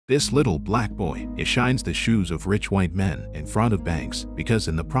This little black boy, he shines the shoes of rich white men in front of banks, because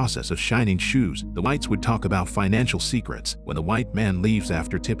in the process of shining shoes, the whites would talk about financial secrets. When the white man leaves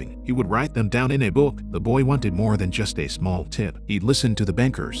after tipping, he would write them down in a book. The boy wanted more than just a small tip. He'd listen to the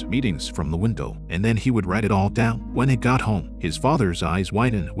bankers' meetings from the window, and then he would write it all down. When he got home, his father's eyes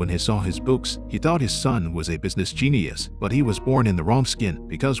widened when he saw his books. He thought his son was a business genius, but he was born in the wrong skin,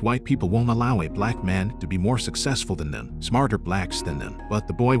 because white people won't allow a black man to be more successful than them, smarter blacks than them. But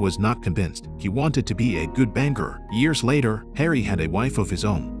the boy was not convinced. He wanted to be a good banker. Years later, Harry had a wife of his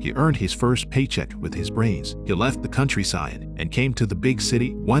own. He earned his first paycheck with his brains. He left the countryside and came to the big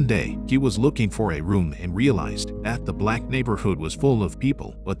city. One day, he was looking for a room and realized that the black neighborhood was full of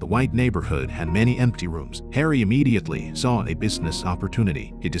people, but the white neighborhood had many empty rooms. Harry immediately saw a business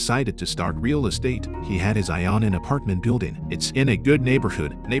opportunity. He decided to start real estate. He had his eye on an apartment building. It's in a good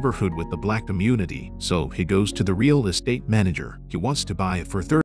neighborhood with the black community. So he goes to the real estate manager. He wants to buy it for